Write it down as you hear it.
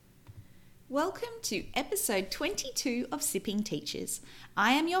Welcome to episode 22 of Sipping Teachers.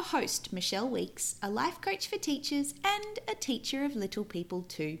 I am your host, Michelle Weeks, a life coach for teachers and a teacher of little people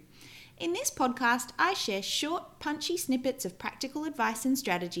too. In this podcast, I share short, punchy snippets of practical advice and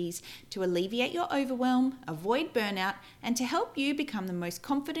strategies to alleviate your overwhelm, avoid burnout, and to help you become the most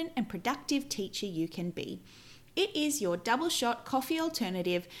confident and productive teacher you can be. It is your double shot coffee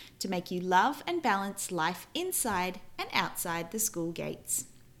alternative to make you love and balance life inside and outside the school gates.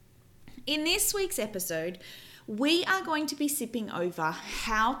 In this week's episode, we are going to be sipping over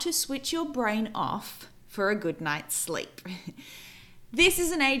how to switch your brain off for a good night's sleep. This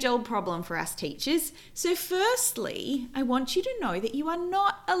is an age-old problem for us teachers. So firstly, I want you to know that you are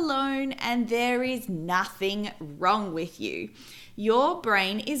not alone and there is nothing wrong with you. Your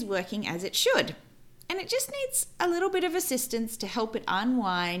brain is working as it should, and it just needs a little bit of assistance to help it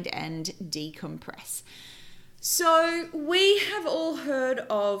unwind and decompress. So we have all heard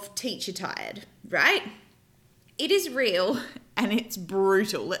of teacher tired, right? It is real and it's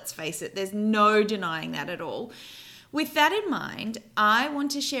brutal, let's face it. There's no denying that at all. With that in mind, I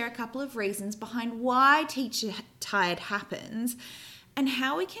want to share a couple of reasons behind why teacher tired happens and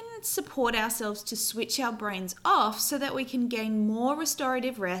how we can support ourselves to switch our brains off so that we can gain more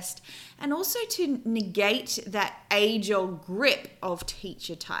restorative rest and also to negate that age-old grip of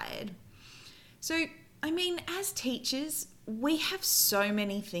teacher tired. So, as teachers, we have so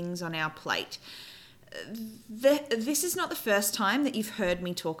many things on our plate. This is not the first time that you've heard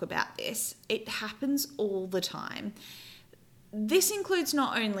me talk about this. It happens all the time. This includes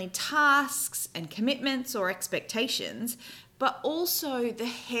not only tasks and commitments or expectations, but also the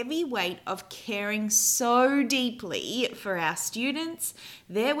heavy weight of caring so deeply for our students,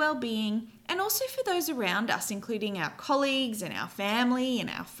 their well-being, and also for those around us, including our colleagues and our family and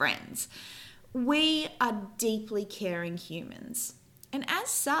our friends. We are deeply caring humans. And as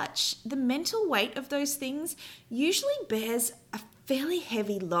such, the mental weight of those things usually bears a fairly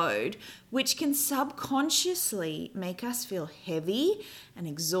heavy load, which can subconsciously make us feel heavy and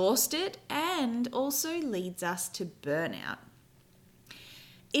exhausted and also leads us to burnout.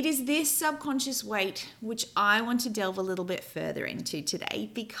 It is this subconscious weight which I want to delve a little bit further into today,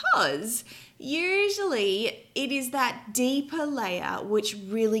 because usually it is that deeper layer which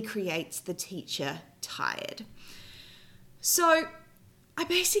really creates the teacher tired. So I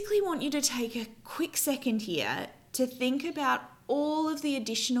basically want you to take a quick second here to think about all of the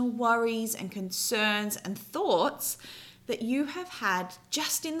additional worries and concerns and thoughts that you have had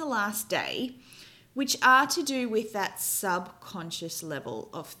just in the last day, which are to do with that subconscious level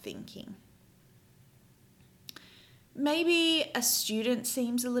of thinking. Maybe a student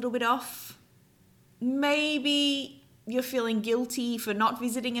seems a little bit off. Maybe you're feeling guilty for not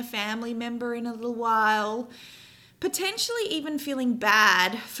visiting a family member in a little while. Potentially even feeling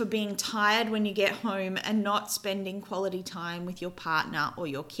bad for being tired when you get home and not spending quality time with your partner or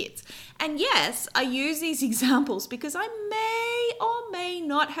your kids. And yes, I use these examples because I may or may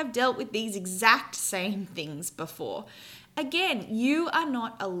not have dealt with these exact same things before. Again, you are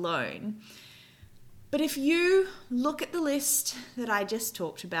not alone. But if you look at the list that I just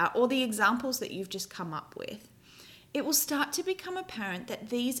talked about, or the examples that you've just come up with, it will start to become apparent that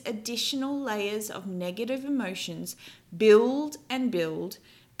these additional layers of negative emotions build and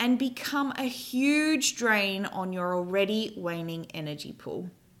become a huge drain on your already waning energy pool.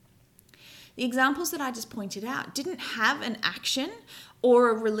 The examples that I just pointed out didn't have an action or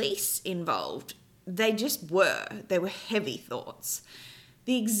a release involved. They just were. They were heavy thoughts.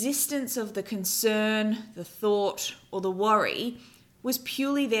 The existence of the concern, the thought, or the worry was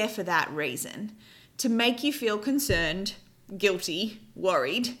purely there for that reason, to make you feel concerned, guilty,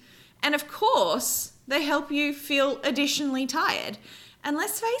 worried. And of course, they help you feel additionally tired. And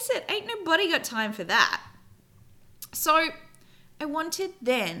let's face it, ain't nobody got time for that. So I wanted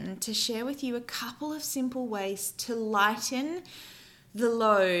then to share with you a couple of simple ways to lighten the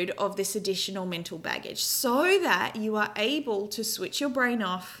load of this additional mental baggage so that you are able to switch your brain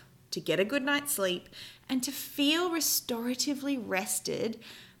off, to get a good night's sleep, and to feel restoratively rested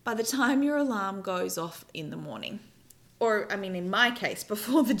by the time your alarm goes off in the morning. Or, in my case,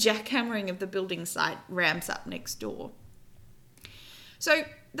 before the jackhammering of the building site ramps up next door. So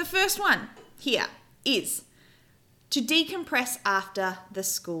the first one here is to decompress after the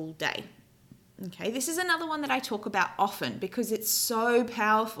school day. Okay, this is another one that I talk about often because it's so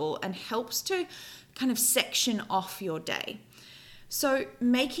powerful and helps to kind of section off your day. So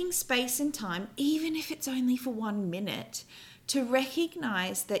making space and time, even if it's only for 1 minute, to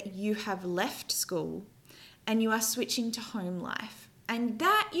recognize that you have left school and you are switching to home life, and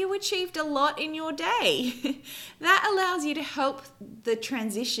that you achieved a lot in your day. That allows you to help the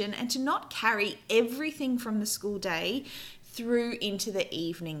transition and to not carry everything from the school day through into the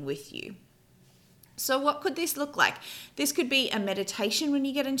evening with you. So what could this look like? This could be a meditation when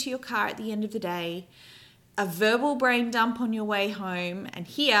you get into your car at the end of the day, a verbal brain dump on your way home, and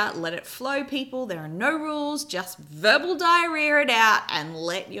here, let it flow, people. There are no rules, just verbal diarrhea it out and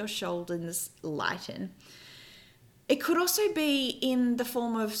let your shoulders lighten. It could also be in the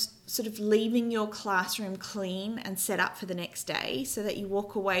form of sort of leaving your classroom clean and set up for the next day so that you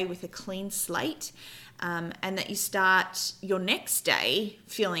walk away with a clean slate, and that you start your next day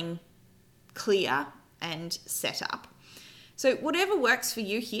feeling clear and set up. So whatever works for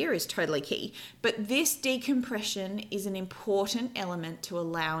you here is totally key, but this decompression is an important element to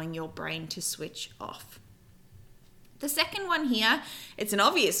allowing your brain to switch off. The second one here, it's an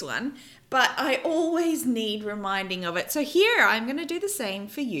obvious one, but I always need reminding of it. So here I'm going to do the same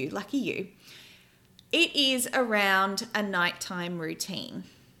for you, lucky you. It is around a nighttime routine.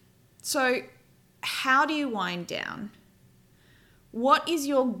 So how do you wind down? What is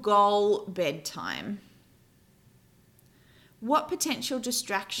your goal bedtime? What potential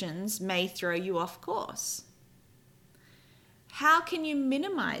distractions may throw you off course? How can you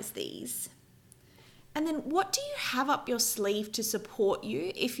minimize these? And then what do you have up your sleeve to support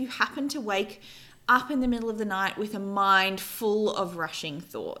you if you happen to wake up in the middle of the night with a mind full of rushing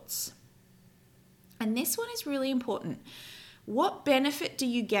thoughts? And this one is really important. What benefit do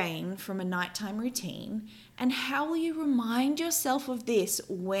you gain from a nighttime routine, and how will you remind yourself of this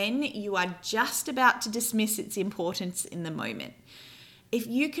when you are just about to dismiss its importance in the moment? If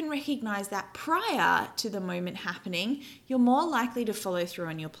you can recognize that prior to the moment happening, you're more likely to follow through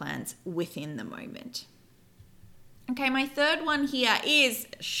on your plans within the moment. Okay, my third one here is,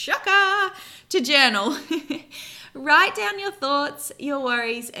 shocker, to journal. Write down your thoughts, your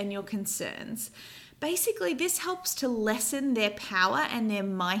worries, and your concerns. Basically, this helps to lessen their power and their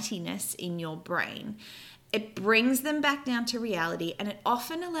mightiness in your brain. It brings them back down to reality, and it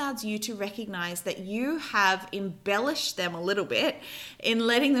often allows you to recognize that you have embellished them a little bit in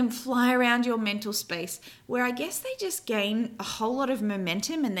letting them fly around your mental space, where I guess they just gain a whole lot of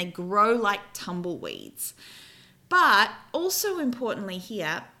momentum and they grow like tumbleweeds. But also importantly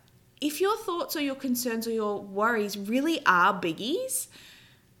here, if your thoughts or your concerns or your worries really are biggies,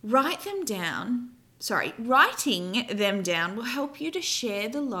 writing them down will help you to share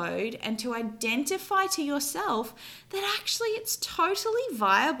the load and to identify to yourself that actually it's totally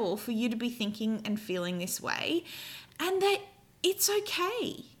viable for you to be thinking and feeling this way, and that it's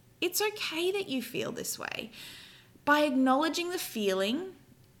okay. It's okay that you feel this way. By acknowledging the feeling,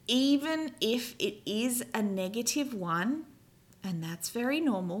 even if it is a negative one, and that's very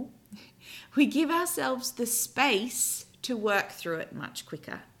normal, we give ourselves the space to work through it much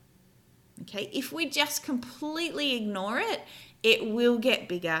quicker. Okay, if we just completely ignore it, it will get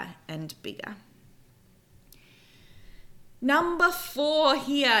bigger and bigger. Number 4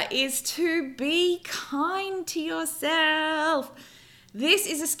 here is to be kind to yourself. This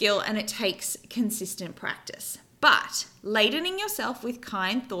is a skill and it takes consistent practice. But ladening yourself with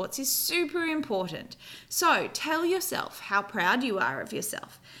kind thoughts is super important. So tell yourself how proud you are of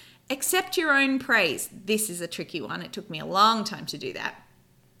yourself. Accept your own praise. This is a tricky one. It took me a long time to do that.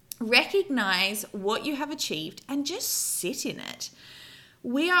 Recognize what you have achieved and just sit in it.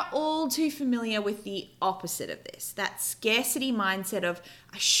 We are all too familiar with the opposite of this, that scarcity mindset of,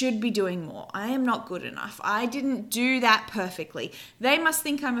 I should be doing more. I am not good enough. I didn't do that perfectly. They must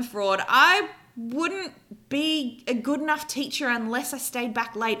think I'm a fraud. I wouldn't be a good enough teacher unless I stayed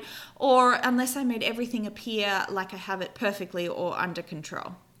back late, or unless I made everything appear like I have it perfectly or under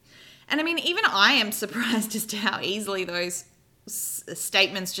control. And I mean, even I am surprised as to how easily those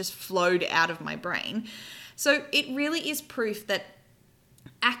statements just flowed out of my brain. So it really is proof that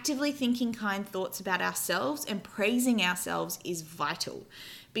actively thinking kind thoughts about ourselves and praising ourselves is vital,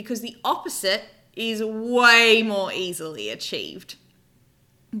 because the opposite is way more easily achieved.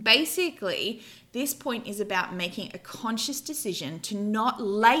 Basically, this point is about making a conscious decision to not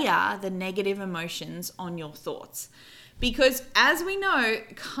layer the negative emotions on your thoughts, because as we know,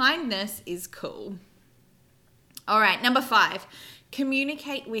 kindness is cool. All right, number 5,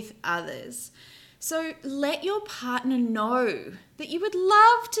 communicate with others. So let your partner know that you would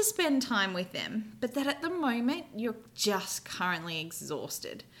love to spend time with them, but that at the moment you're just currently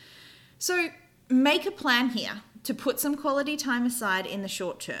exhausted. So make a plan here to put some quality time aside in the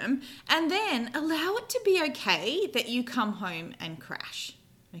short term, and then allow it to be okay that you come home and crash.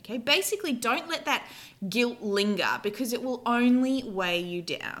 Okay, basically don't let that guilt linger, because it will only weigh you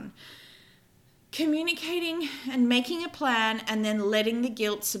down. Communicating and making a plan and then letting the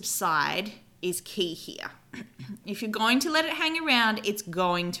guilt subside is key here. If you're going to let it hang around, it's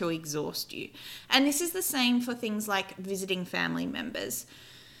going to exhaust you. And this is the same for things like visiting family members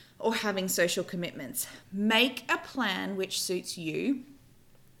or having social commitments. Make a plan which suits you,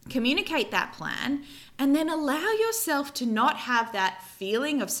 communicate that plan, and then allow yourself to not have that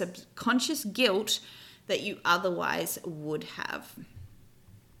feeling of subconscious guilt that you otherwise would have.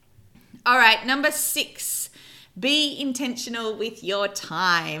 All right, number 6, be intentional with your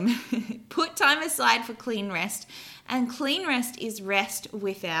time. Put time aside for clean rest, and clean rest is rest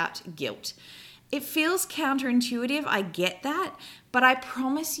without guilt. It feels counterintuitive, I get that, but I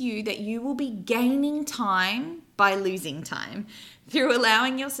promise you that you will be gaining time by losing time through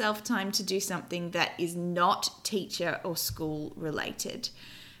allowing yourself time to do something that is not teacher or school related.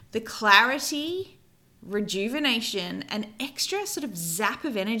 The clarity, rejuvenation, and extra sort of zap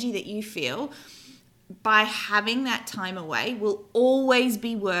of energy that you feel by having that time away will always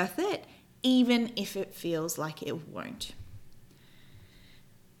be worth it, even if it feels like it won't.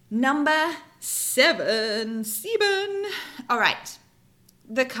 Number 7. All right,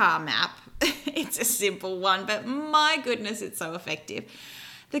 the Calm app. It's a simple one, but my goodness, it's so effective.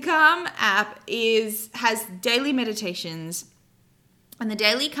 The Calm app has daily meditations and the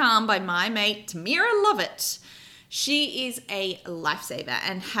Daily Calm by my mate Tamira Lovett. She is a lifesaver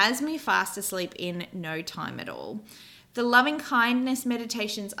and has me fast asleep in no time at all. The loving kindness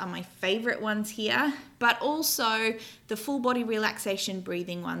meditations are my favorite ones here, but also the full body relaxation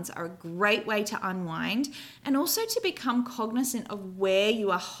breathing ones are a great way to unwind and also to become cognizant of where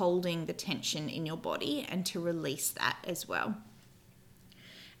you are holding the tension in your body and to release that as well.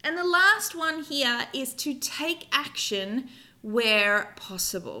 And the last one here is to take action where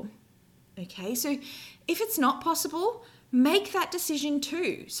possible. Okay, so if it's not possible, make that decision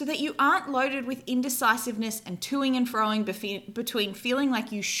too, so that you aren't loaded with indecisiveness and toing and froing between feeling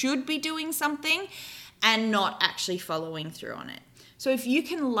like you should be doing something and not actually following through on it. So if you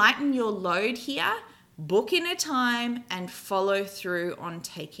can lighten your load here, book in a time and follow through on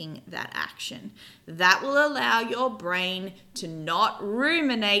taking that action. That will allow your brain to not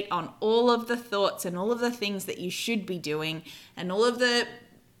ruminate on all of the thoughts and all of the things that you should be doing and all of the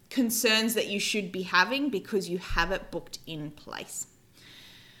concerns that you should be having because you have it booked in place.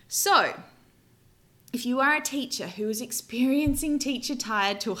 So, if you are a teacher who is experiencing teacher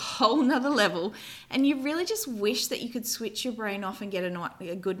tired to a whole nother level and you really just wish that you could switch your brain off and get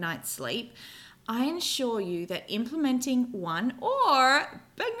a good night's sleep, I assure you that implementing one or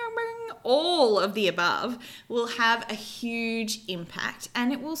all of the above will have a huge impact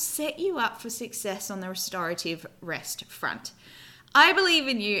and it will set you up for success on the restorative rest front. I believe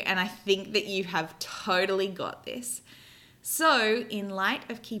in you and I think that you have totally got this. So, in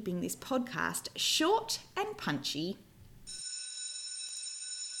light of keeping this podcast short and punchy,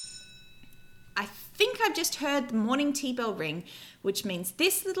 I think I've just heard the morning tea bell ring, which means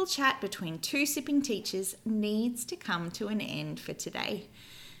this little chat between two sipping teachers needs to come to an end for today.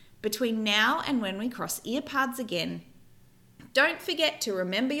 Between now and when we cross ear paths again, don't forget to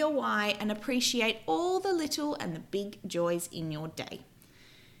remember your why and appreciate all the little and the big joys in your day.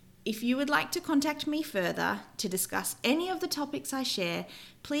 If you would like to contact me further to discuss any of the topics I share,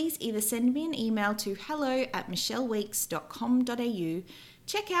 please either send me an email to hello@michelleweeks.com.au,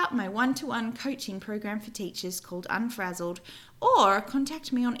 check out my one-to-one coaching program for teachers called Unfrazzled, or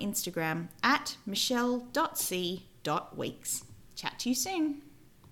contact me on Instagram @michelle.c.weeks. Chat to you soon.